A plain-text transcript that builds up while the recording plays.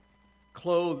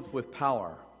clothed with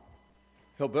power.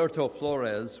 Gilberto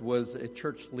Flores was a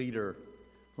church leader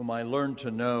whom I learned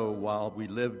to know while we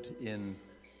lived in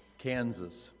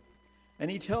Kansas. And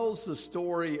he tells the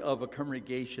story of a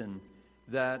congregation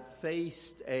that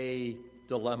faced a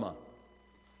dilemma.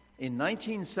 In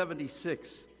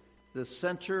 1976, the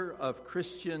Center of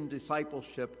Christian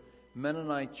Discipleship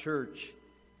Mennonite Church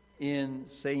in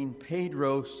San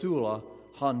Pedro Sula,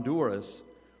 Honduras,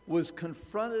 was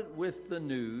confronted with the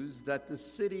news that the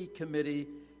city committee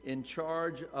in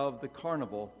charge of the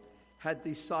carnival had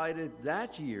decided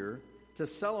that year to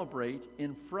celebrate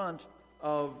in front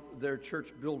of their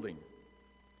church building.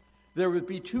 There would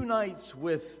be 2 nights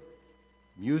with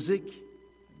music,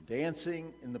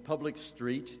 dancing in the public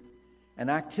street, an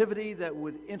activity that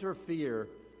would interfere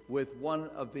with one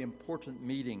of the important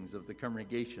meetings of the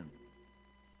congregation.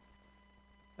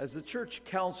 As the church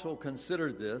council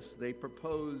considered this, they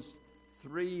proposed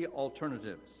 3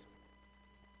 alternatives.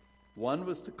 One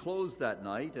was to close that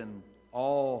night and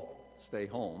all stay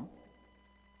home.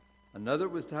 Another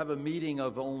was to have a meeting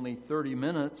of only 30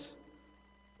 minutes,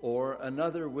 or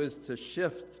another was to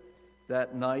shift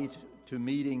that night to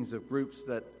meetings of groups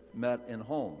that met in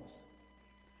homes.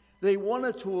 They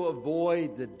wanted to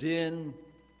avoid the din,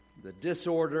 the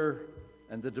disorder,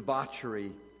 and the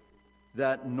debauchery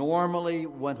that normally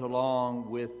went along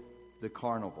with the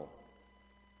carnival.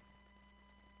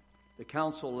 The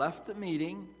council left the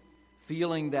meeting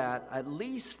feeling that, at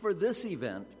least for this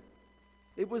event,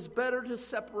 it was better to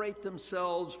separate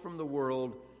themselves from the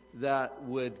world that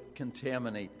would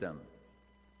contaminate them.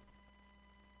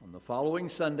 On the following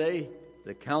Sunday,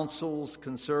 the council's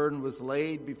concern was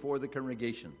laid before the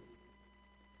congregation.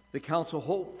 The council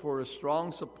hoped for a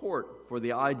strong support for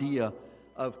the idea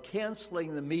of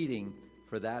canceling the meeting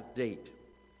for that date.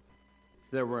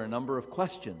 There were a number of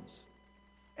questions,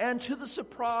 and to the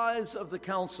surprise of the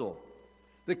council,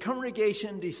 the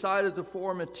congregation decided to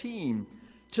form a team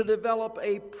to develop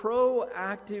a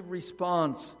proactive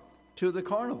response to the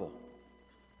carnival.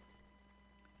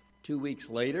 2 weeks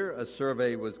later, a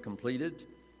survey was completed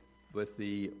with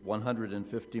the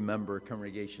 150-member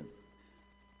congregation.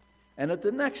 And at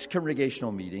the next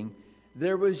congregational meeting,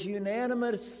 there was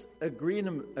unanimous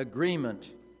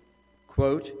agreement,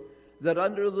 quote, that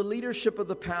under the leadership of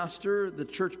the pastor, the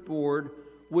church board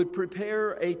would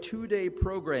prepare a 2-day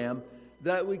program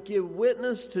that would give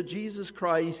witness to Jesus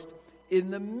Christ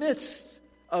in the midst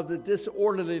of the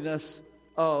disorderliness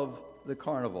of the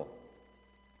carnival,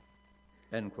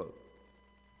 end quote.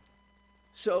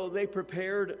 So they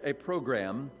prepared a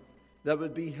program that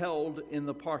would be held in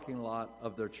the parking lot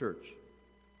of their church.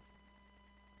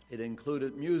 It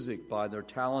included music by their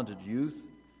talented youth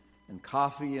and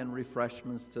coffee and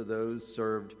refreshments to those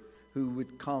served who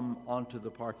would come onto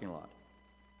the parking lot.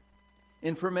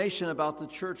 Information about the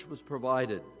church was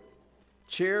provided.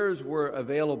 Chairs were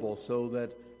available so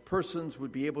that persons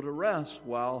would be able to rest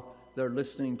while they're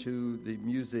listening to the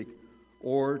music,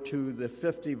 or to the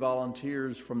 50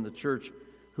 volunteers from the church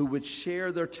who would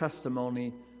share their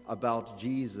testimony about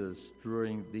Jesus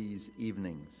during these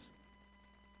evenings.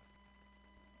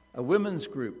 A women's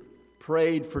group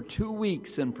prayed for 2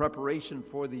 weeks in preparation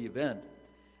for the event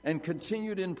and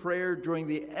continued in prayer during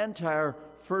the entire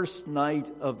first night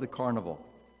of the carnival.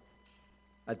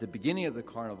 At the beginning of the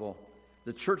carnival,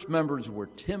 the church members were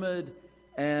timid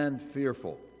and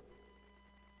fearful.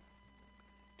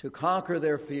 To conquer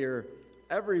their fear,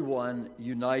 everyone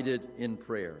united in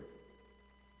prayer.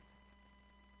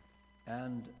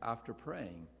 And after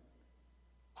praying,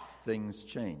 things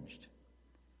changed.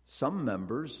 Some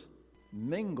members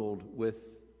mingled with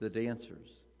the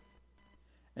dancers,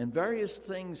 and various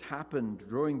things happened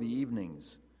during the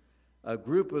evenings. A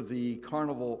group of the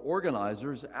carnival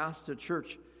organizers asked the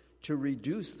church to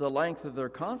reduce the length of their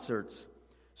concerts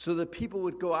so that people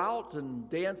would go out and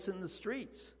dance in the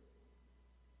streets.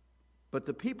 But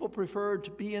the people preferred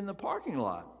to be in the parking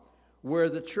lot where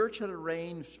the church had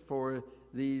arranged for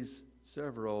these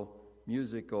several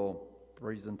musical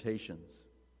presentations.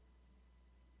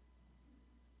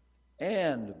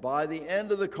 And by the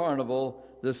end of the carnival,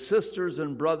 the sisters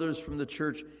and brothers from the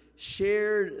church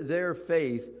shared their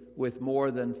faith with more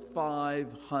than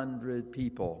 500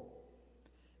 people.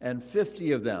 And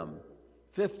 50 of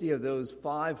those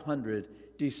 500,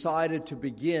 decided to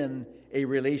begin a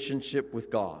relationship with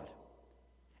God.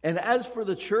 And as for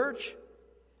the church,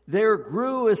 there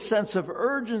grew a sense of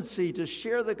urgency to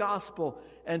share the gospel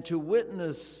and to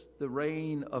witness the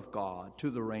reign of God, to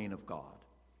the reign of God.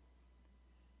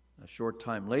 A short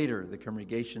time later, the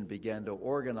congregation began to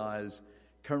organize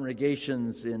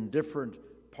congregations in different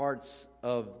parts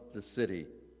of the city.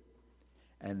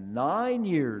 And 9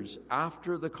 years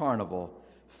after the carnival,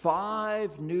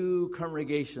 5 new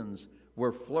congregations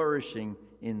were flourishing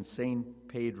in St.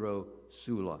 Pedro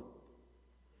Sula.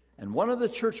 And one of the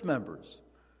church members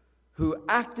who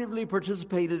actively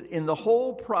participated in the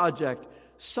whole project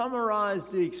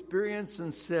summarized the experience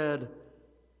and said,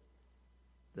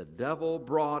 "The devil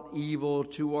brought evil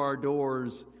to our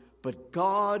doors, but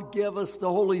God gave us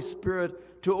the Holy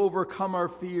Spirit to overcome our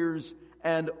fears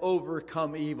and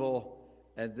overcome evil."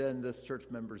 And then this church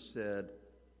member said,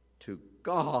 "To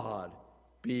God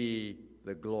be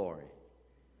the glory."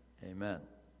 Amen.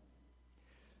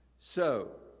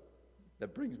 So,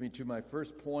 that brings me to my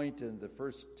first point and the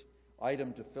first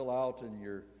item to fill out on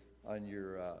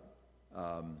your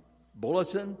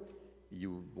bulletin.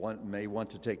 You may want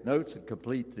to take notes and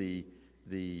complete the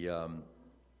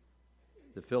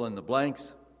fill in the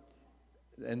blanks.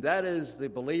 And that is, the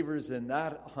believers in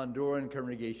that Honduran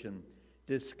congregation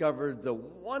discovered the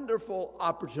wonderful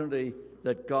opportunity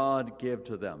that God gave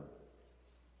to them.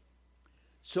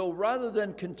 So rather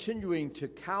than continuing to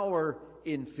cower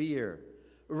in fear,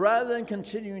 rather than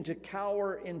continuing to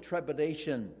cower in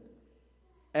trepidation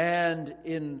and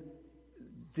in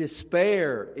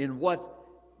despair in what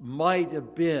might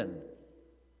have been,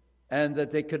 and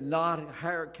that they could not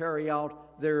carry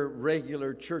out their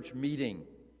regular church meeting,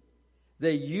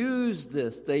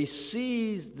 they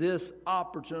seized this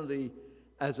opportunity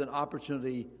as an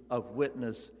opportunity of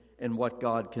witness in what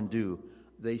God can do.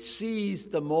 They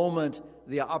seized the moment,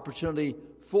 the opportunity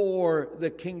for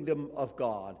the kingdom of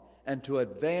God and to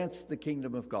advance the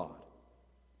kingdom of God.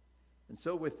 And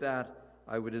so with that,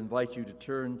 I would invite you to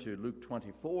turn to Luke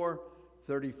 24,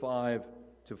 35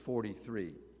 to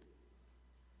 43.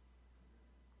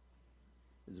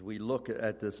 As we look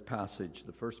at this passage,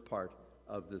 the first part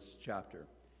of this chapter,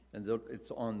 and it's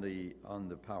on the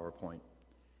PowerPoint.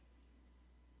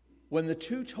 When the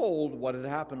two told what had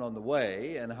happened on the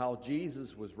way and how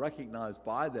Jesus was recognized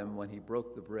by them when he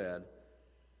broke the bread,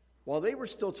 while they were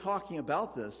still talking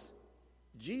about this,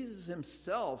 Jesus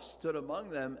himself stood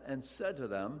among them and said to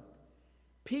them,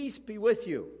 "Peace be with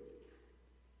you."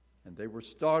 And they were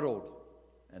startled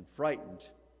and frightened,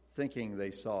 thinking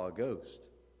they saw a ghost.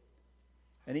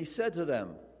 And he said to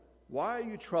them, "Why are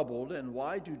you troubled, and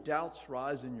why do doubts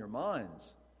rise in your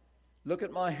minds? Look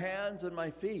at my hands and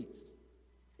my feet.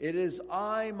 It is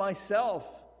I myself.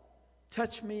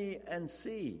 Touch me and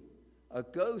see. A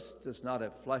ghost does not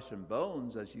have flesh and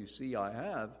bones, as you see I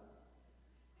have."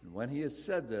 And when he had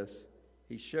said this,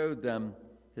 he showed them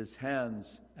his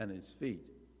hands and his feet.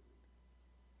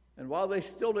 And while they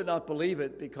still did not believe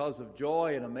it because of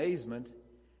joy and amazement,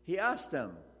 he asked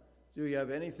them, "Do you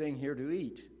have anything here to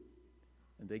eat?"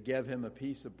 And they gave him a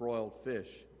piece of broiled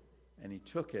fish, and he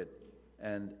took it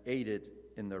and ate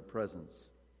it in their presence.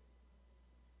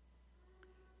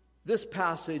 This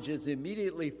passage is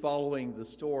immediately following the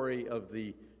story of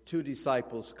the two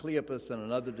disciples, Cleopas and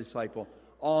another disciple,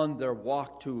 on their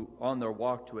walk to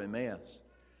Emmaus.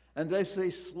 And as they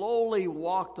slowly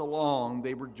walked along,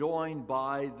 they were joined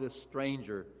by this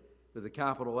stranger with a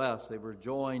capital S. They were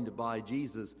joined by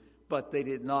Jesus, but they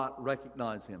did not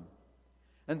recognize him.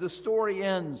 And the story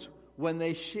ends when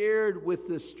they shared with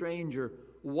this stranger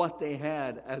what they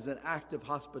had as an act of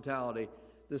hospitality.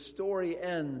 The story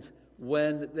ends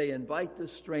when they invite the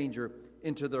stranger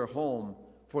into their home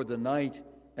for the night,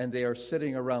 and they are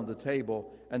sitting around the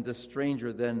table, and the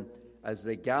stranger then, as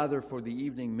they gather for the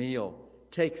evening meal,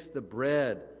 takes the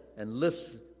bread and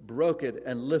broke it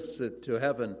and lifts it to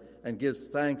heaven and gives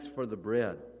thanks for the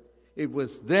bread. It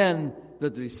was then the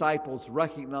disciples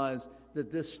recognized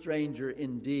that this stranger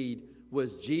indeed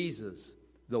was Jesus,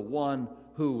 the one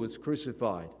who was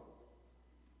crucified.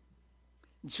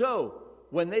 And so,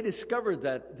 when they discovered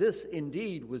that this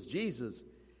indeed was Jesus,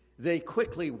 they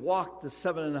quickly walked the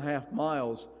 7.5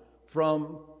 miles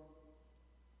from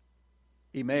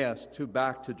Emmaus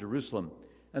back to Jerusalem.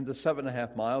 And the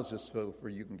 7.5 miles, just so for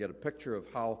you can get a picture of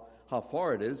how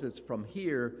far it is, it's from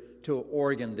here to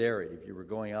Oregon Dairy. If you were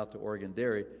going out to Oregon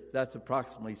Dairy, that's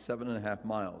approximately 7.5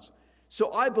 miles.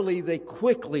 So I believe they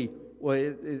quickly,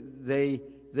 they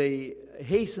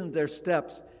hastened their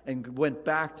steps and went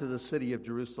back to the city of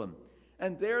Jerusalem.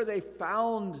 And there they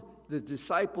found the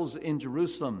disciples in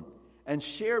Jerusalem and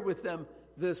shared with them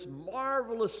this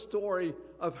marvelous story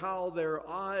of how their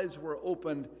eyes were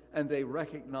opened and they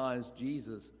recognized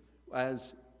Jesus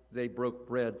as they broke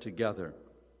bread together.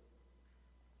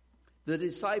 The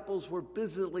disciples were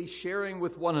busily sharing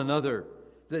with one another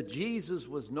that Jesus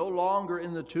was no longer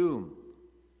in the tomb.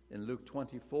 In Luke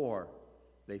 24,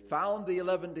 they found the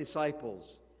 11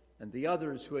 disciples and the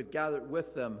others who had gathered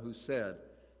with them, who said,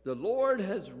 "The Lord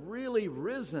has really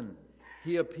risen,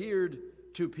 he appeared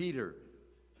to Peter.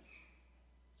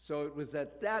 So it was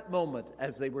at that moment,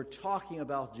 as they were talking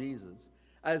about Jesus,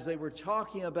 as they were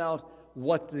talking about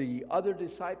what the other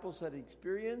disciples had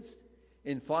experienced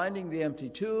in finding the empty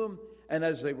tomb, and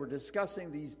as they were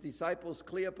discussing, these disciples,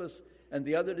 Cleopas and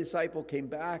the other disciple, came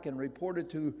back and reported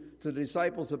to the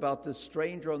disciples about this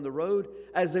stranger on the road.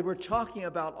 As they were talking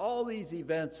about all these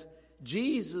events,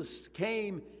 Jesus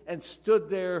came and stood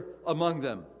there among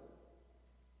them.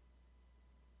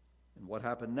 And what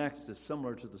happened next is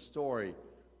similar to the story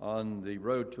on the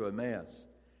road to Emmaus.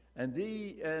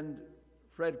 And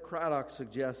Fred Craddock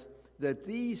suggests that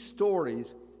these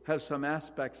stories have some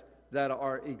aspects that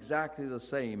are exactly the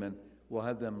same, and we'll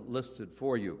have them listed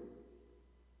for you.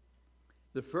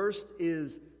 The first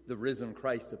is the risen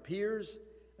Christ appears,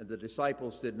 and the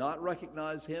disciples did not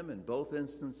recognize him in both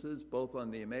instances, both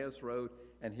on the Emmaus Road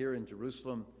and here in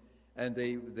Jerusalem, and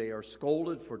they are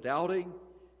scolded for doubting,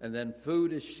 and then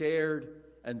food is shared,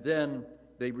 and then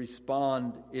they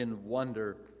respond in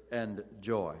wonder and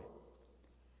joy.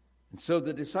 And so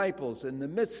the disciples, in the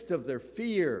midst of their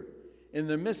fear, in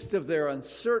the midst of their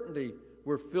uncertainty,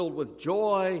 were filled with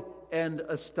joy and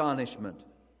astonishment.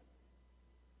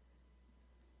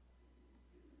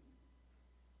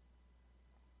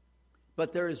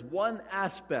 But there is one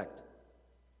aspect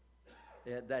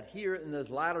that here in this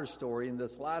latter story, in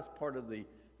this last part of the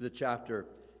chapter,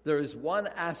 there is one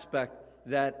aspect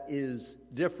that is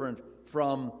different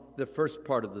from the first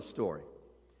part of the story.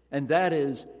 And that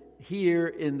is, here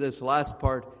in this last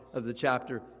part of the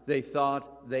chapter, they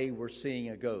thought they were seeing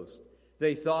a ghost.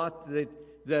 They thought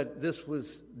that this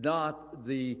was not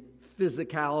the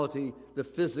physicality, the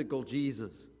physical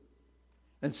Jesus.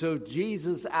 And so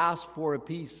Jesus asked for a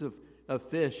piece of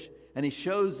fish, and he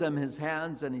shows them his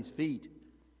hands and his feet.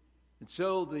 And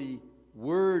so the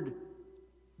word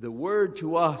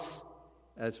to us,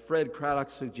 as Fred Craddock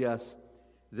suggests,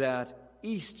 that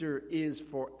Easter is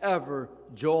forever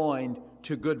joined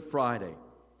to Good Friday.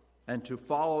 And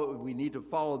we need to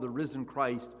follow the risen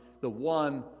Christ, the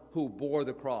one who bore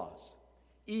the cross.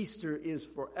 Easter is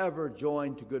forever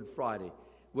joined to Good Friday,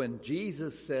 when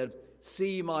Jesus said,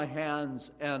 "See my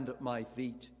hands and my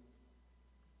feet."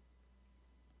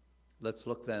 Let's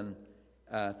look then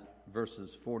at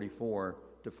verses 44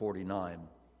 to 49.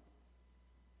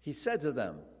 He said to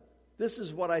them, "This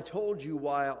is what I told you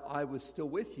while I was still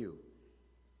with you.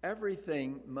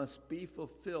 Everything must be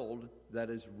fulfilled that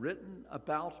is written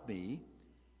about me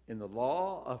in the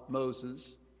law of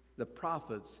Moses, the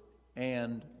prophets,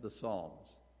 and the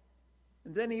Psalms."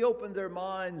 And then he opened their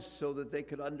minds so that they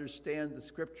could understand the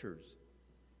Scriptures.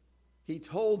 He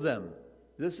told them,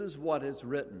 "This is what is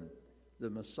written. The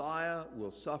Messiah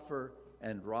will suffer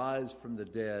and rise from the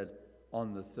dead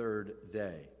on the third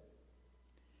day.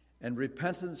 And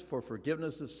repentance for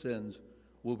forgiveness of sins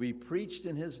will be preached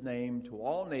in his name to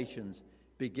all nations,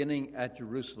 beginning at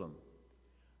Jerusalem.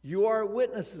 You are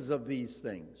witnesses of these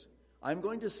things. I'm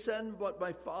going to send what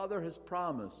my Father has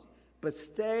promised, but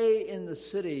stay in the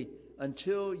city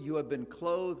until you have been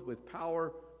clothed with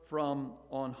power from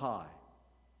on high."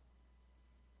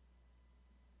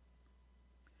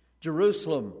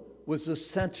 Jerusalem was the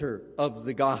center of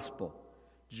the gospel.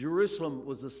 Jerusalem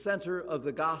was the center of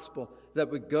the gospel that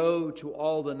would go to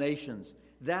all the nations.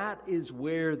 That is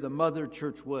where the mother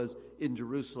church was, in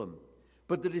Jerusalem.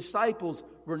 But the disciples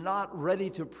were not ready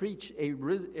to preach a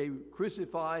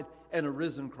crucified and a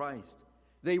risen Christ.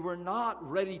 They were not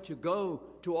ready to go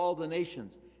to all the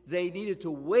nations. They needed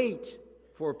to wait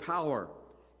for power.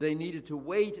 They needed to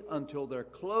wait until they're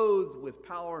clothed with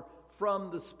power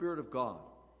from the Spirit of God.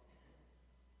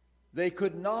 They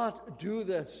could not do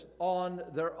this on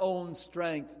their own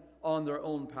strength, on their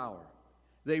own power.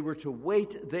 They were to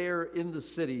wait there in the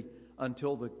city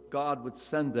until God would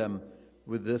send them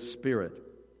with this Spirit.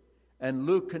 And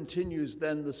Luke continues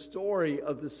then the story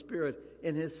of the Spirit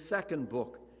in his second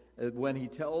book, when he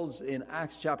tells in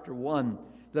Acts chapter 1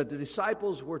 that the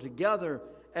disciples were together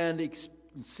and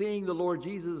seeing the Lord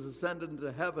Jesus ascend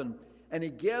into heaven, and he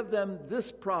gave them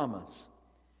this promise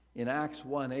in Acts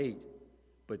 1:8.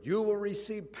 "But you will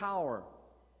receive power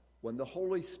when the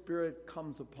Holy Spirit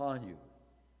comes upon you.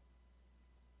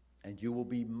 And you will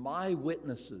be my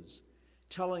witnesses,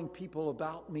 telling people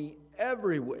about me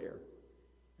everywhere."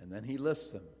 And then he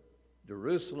lists them: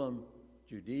 Jerusalem,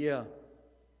 Judea,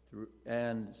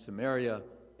 and Samaria,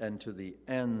 and to the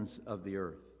ends of the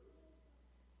earth.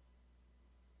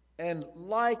 And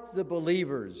like the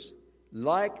believers,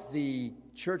 like the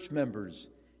church members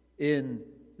in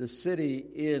the city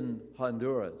in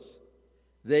Honduras,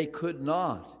 they could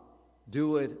not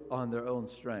do it on their own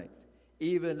strength,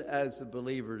 even as the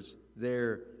believers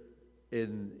there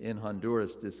in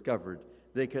Honduras discovered.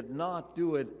 They could not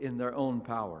do it in their own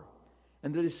power.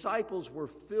 And the disciples were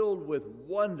filled with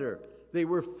wonder. They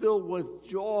were filled with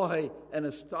joy and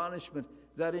astonishment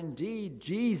that indeed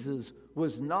Jesus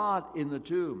was not in the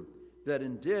tomb, that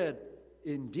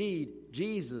indeed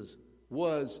Jesus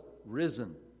was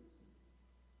risen.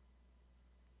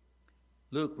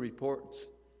 Luke reports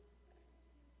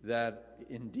that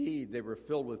indeed they were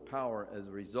filled with power as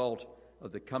a result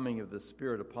of the coming of the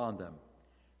Spirit upon them.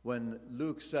 When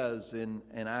Luke says in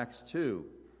Acts 2,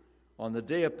 on the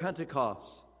day of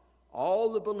Pentecost,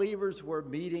 all the believers were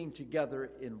meeting together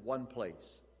in one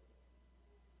place.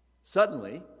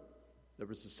 Suddenly, there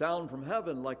was a sound from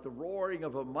heaven like the roaring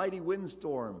of a mighty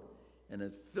windstorm, and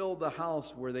it filled the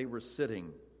house where they were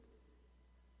sitting.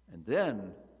 And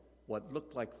then what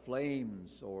looked like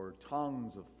flames or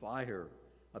tongues of fire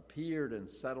appeared and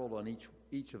settled on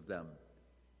each of them.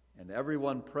 And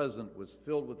everyone present was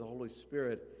filled with the Holy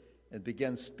Spirit and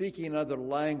began speaking in other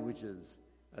languages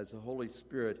as the Holy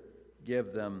Spirit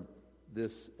gave them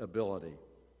this ability.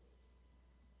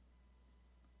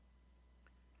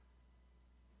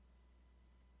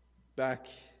 Back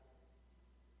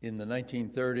in the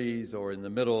 1930s or in the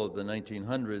middle of the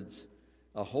 1900s,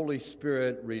 a Holy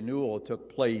Spirit renewal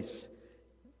took place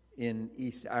in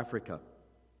East Africa.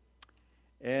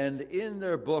 And in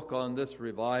their book on this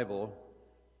revival,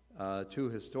 two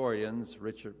historians,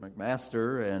 Richard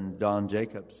McMaster and Don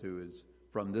Jacobs, is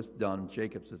from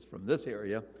this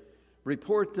area,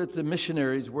 report that the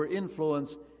missionaries were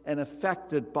influenced and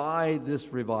affected by this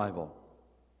revival.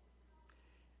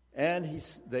 And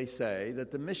they say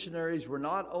that the missionaries were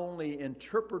not only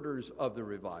interpreters of the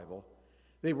revival,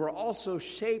 they were also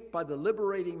shaped by the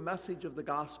liberating message of the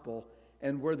gospel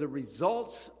and were the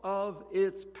results of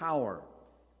its power.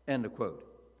 End of quote.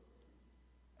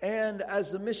 And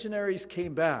as the missionaries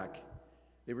came back,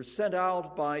 they were sent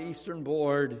out by Eastern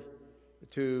Board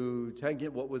to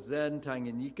what was then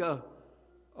Tanganyika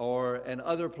and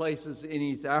other places in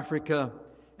East Africa.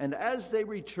 And as they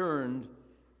returned,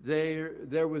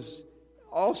 there was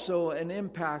also an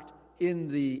impact in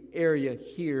the area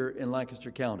here in Lancaster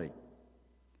County.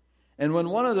 And when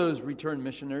one of those returned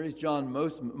missionaries, John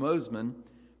Mosman,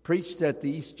 preached at the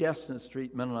East Chestnut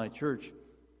Street Mennonite Church,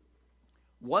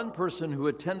 one person who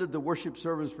attended the worship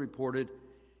service reported,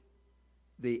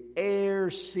 the air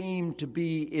seemed to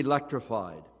be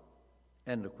electrified.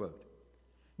 End of quote.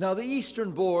 Now, the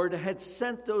Eastern Board had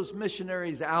sent those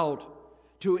missionaries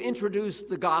out to introduce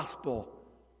the gospel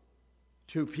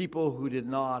to people who did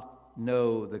not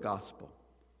know the gospel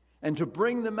and to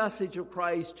bring the message of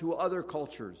Christ to other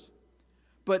cultures.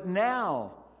 But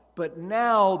now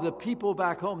the people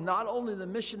back home, not only the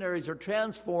missionaries are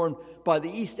transformed by the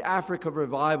East Africa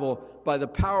revival, by the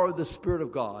power of the Spirit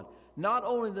of God. Not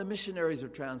only the missionaries are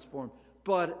transformed,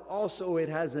 but also it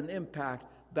has an impact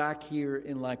back here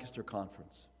in Lancaster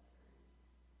Conference.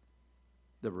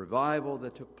 The revival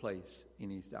that took place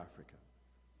in East Africa.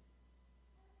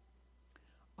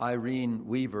 Irene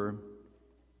Weaver,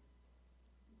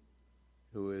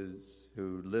 who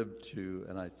lived to,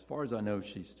 and as far as I know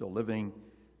she's still lived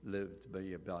to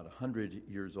be about 100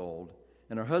 years old.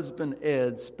 And her husband,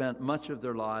 Ed, spent much of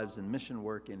their lives in mission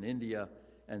work in India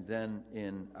and then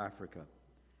in Africa.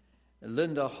 And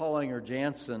Linda Hollinger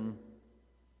Jansen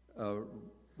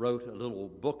wrote a little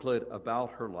booklet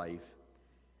about her life.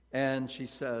 And she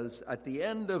says, at the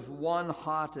end of one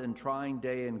hot and trying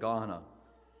day in Ghana,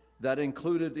 that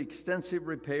included extensive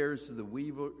repairs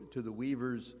to the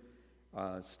Weaver's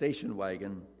station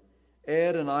wagon,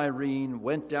 Ed and Irene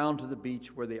went down to the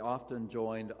beach where they often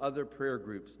joined other prayer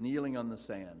groups kneeling on the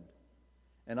sand.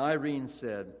 And Irene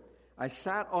said, I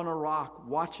sat on a rock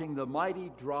watching the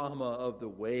mighty drama of the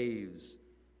waves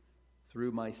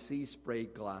through my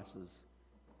sea-sprayed glasses.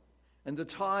 And the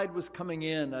tide was coming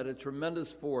in at a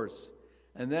tremendous force,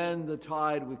 and then the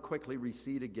tide would quickly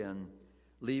recede again,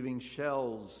 leaving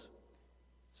shells,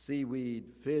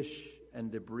 seaweed, fish,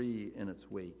 and debris in its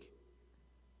wake.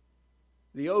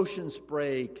 The ocean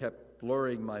spray kept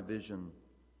blurring my vision.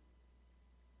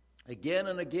 Again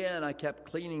and again, I kept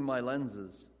cleaning my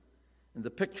lenses, and the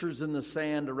pictures in the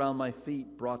sand around my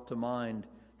feet brought to mind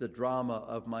the drama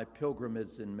of my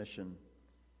pilgrimage in mission.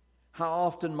 How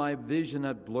often my vision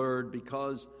had blurred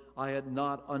because I had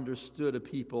not understood a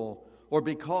people, or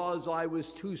because I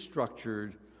was too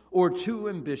structured, or too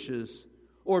ambitious,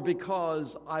 or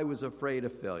because I was afraid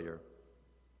of failure.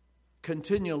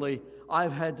 Continually,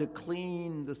 I've had to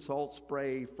clean the salt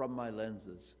spray from my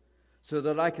lenses so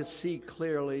that I could see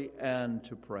clearly and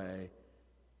to pray,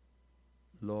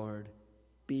 Lord,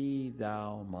 be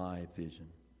thou my vision.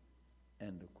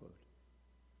 End of quote.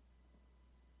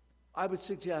 I would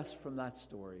suggest from that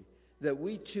story that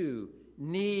we too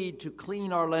need to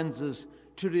clean our lenses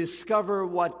to discover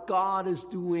what God is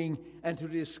doing and to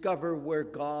discover where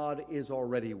God is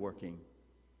already working.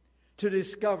 To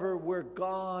discover where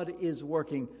God is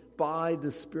working by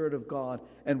the Spirit of God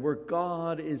and where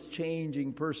God is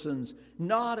changing persons,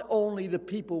 not only the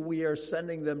people we are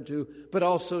sending them to, but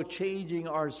also changing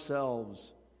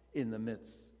ourselves in the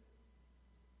midst.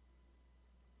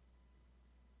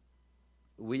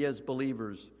 We as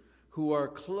believers who are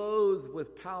clothed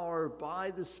with power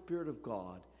by the Spirit of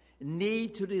God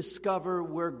need to discover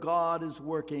where God is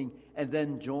working and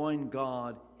then join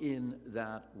God in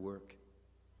that work.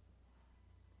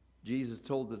 Jesus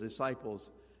told the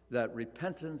disciples that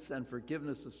repentance and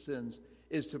forgiveness of sins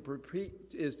is to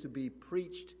be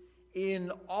preached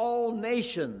in all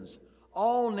nations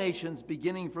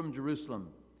beginning from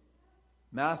Jerusalem.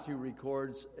 Matthew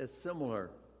records a similar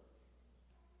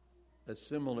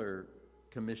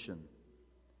commission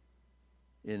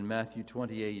in Matthew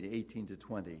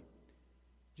 28:18-20.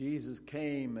 Jesus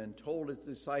came and told his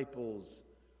disciples,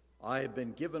 "I have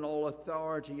been given all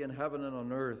authority in heaven and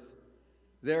on earth.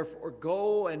 Therefore,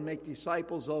 go and make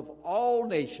disciples of all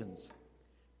nations,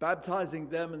 baptizing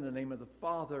them in the name of the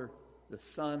Father, the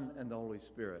Son, and the Holy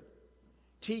Spirit.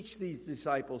 Teach these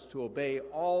disciples to obey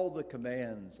all the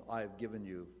commands I have given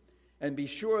you. And be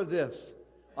sure of this,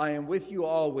 I am with you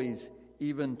always,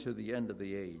 even to the end of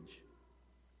the age."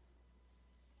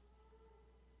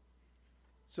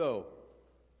 So,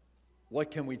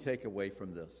 what can we take away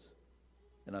from this?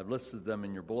 And I've listed them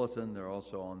in your bulletin. They're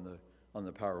also on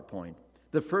the PowerPoint.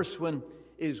 The first one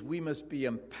is we must be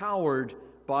empowered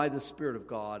by the Spirit of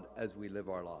God as we live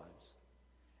our lives.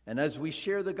 And as we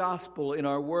share the gospel in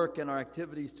our work and our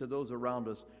activities to those around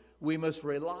us, we must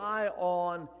rely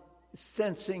on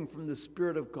sensing from the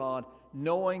Spirit of God,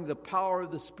 knowing the power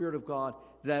of the Spirit of God,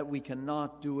 that we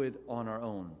cannot do it on our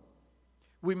own.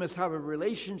 We must have a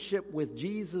relationship with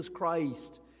Jesus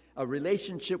Christ, a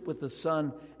relationship with the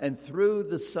Son, and through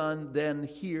the Son then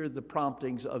hear the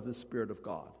promptings of the Spirit of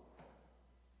God.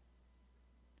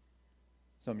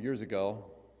 Some years ago,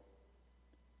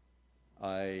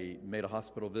 I made a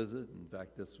hospital visit. In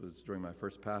fact, this was during my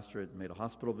first pastorate. Made a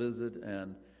hospital visit,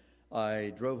 and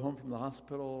I drove home from the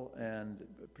hospital, and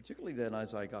particularly then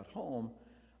as I got home,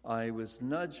 I was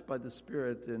nudged by the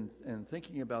Spirit in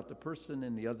thinking about the person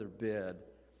in the other bed,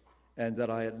 and that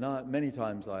I had not, many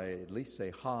times I at least say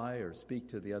hi or speak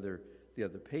to the other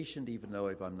patient, even though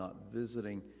if I'm not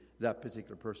visiting that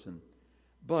particular person.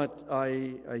 But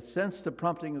I sensed the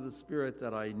prompting of the Spirit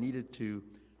that I needed to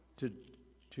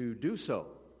do so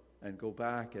and go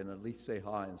back and at least say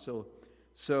hi. And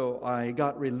so I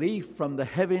got relief from the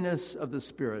heaviness of the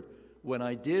Spirit when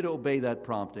I did obey that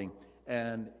prompting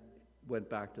and went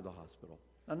back to the hospital.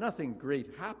 Now, nothing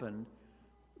great happened,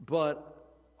 but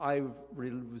I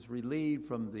was relieved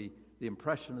from the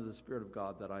impression of the Spirit of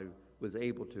God that I was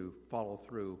able to follow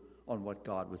through on what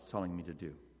God was telling me to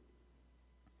do.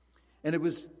 And it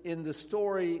was in the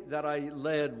story that I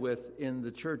led with in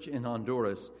the church in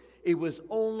Honduras, it was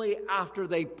only after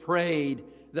they prayed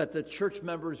that the church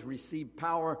members received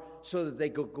power so that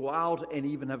they could go out and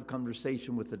even have a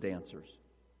conversation with the dancers.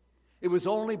 It was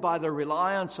only by their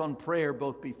reliance on prayer,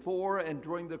 both before and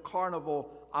during the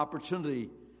carnival opportunity,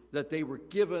 that they were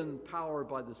given power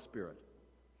by the Spirit.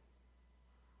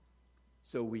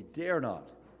 So we dare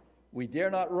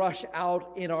not rush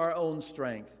out in our own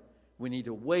strength. We need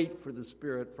to wait for the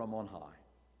Spirit from on high.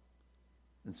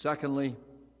 And secondly,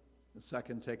 the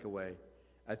second takeaway,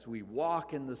 as we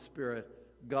walk in the Spirit,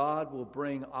 God will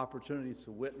bring opportunities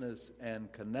to witness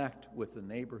and connect with the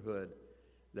neighborhood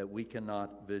that we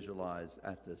cannot visualize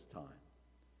at this time.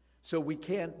 So we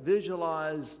can't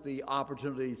visualize the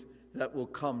opportunities that will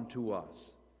come to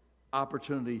us,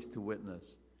 opportunities to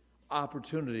witness,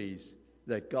 opportunities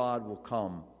that God will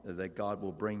come, that God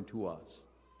will bring to us.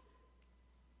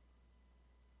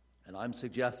 And I'm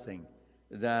suggesting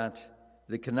that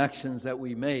the connections that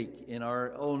we make in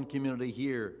our own community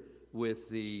here with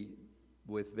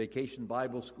Vacation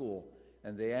Bible School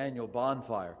and the annual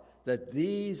bonfire, that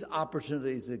these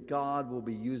opportunities, that God will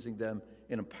be using them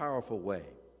in a powerful way.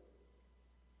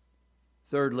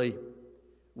 Thirdly,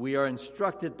 we are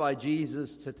instructed by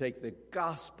Jesus to take the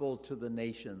gospel to the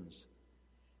nations,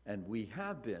 and we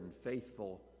have been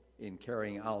faithful in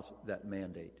carrying out that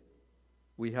mandate.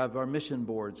 We have our mission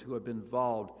boards who have been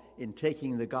involved in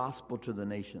taking the gospel to the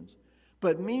nations.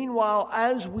 But meanwhile,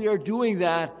 as we are doing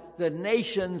that, the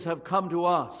nations have come to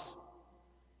us.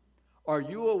 Are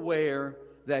you aware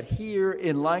that here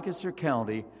in Lancaster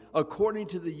County, according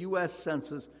to the U.S.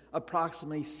 Census,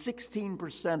 approximately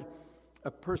 16%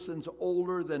 of persons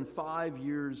older than 5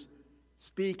 years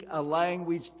speak a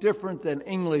language different than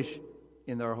English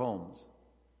in their homes.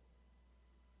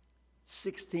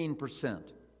 16%.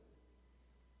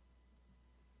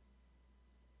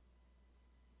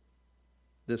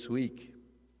 This week,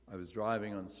 I was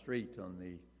driving on the street on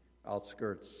the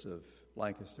outskirts of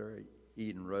Lancaster,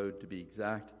 Eden Road to be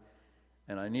exact,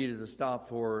 and I needed to stop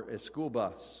for a school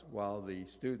bus while the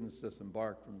students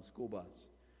disembarked from the school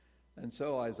bus. And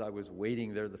so as I was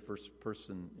waiting there, the first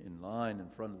person in line in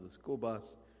front of the school bus,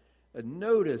 I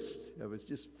was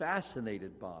just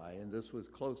fascinated by, and this was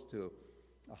close to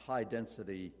a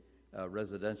high-density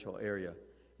residential area,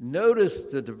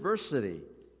 noticed the diversity,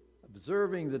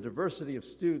 observing the diversity of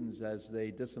students as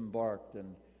they disembarked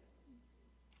and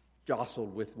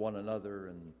jostled with one another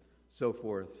and so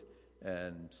forth,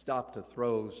 and stopped to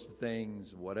throw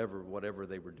things, whatever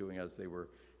they were doing as they were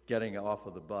getting off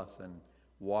of the bus and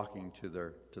walking to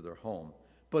their home.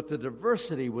 But the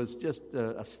diversity was just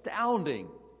astounding,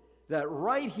 that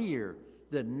right here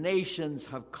the nations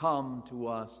have come to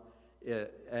us,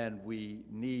 and we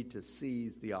need to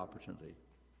seize the opportunity.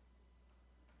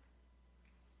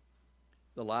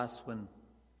 The last one,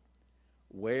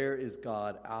 where is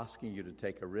God asking you to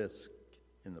take a risk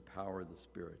in the power of the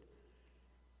Spirit?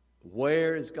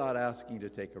 Where is God asking you to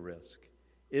take a risk?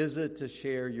 Is it to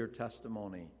share your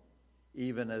testimony,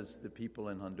 even as the people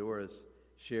in Honduras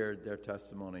shared their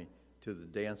testimony to the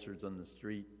dancers on the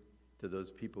street, to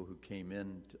those people who came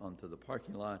in onto the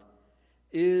parking lot?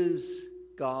 Is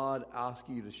God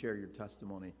asking you to share your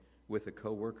testimony with a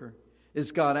coworker?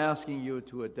 Is God asking you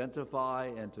to identify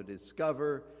and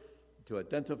discover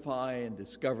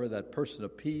that person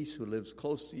of peace who lives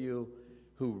close to you,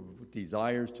 who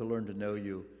desires to learn to know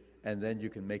you, and then you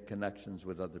can make connections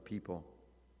with other people?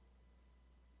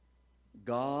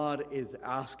 God is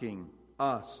asking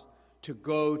us to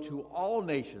go to all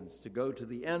nations, to go to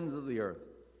the ends of the earth.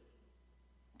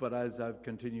 But as I've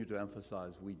continued to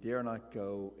emphasize, we dare not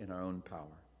go in our own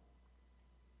power.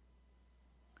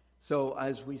 So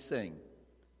as we sing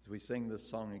this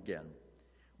song again,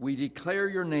 we declare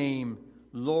your name,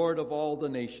 Lord of all the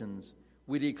nations.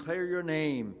 We declare your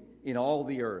name in all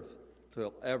the earth,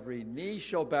 till every knee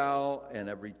shall bow and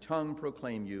every tongue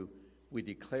proclaim you. We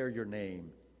declare your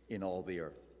name in all the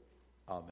earth.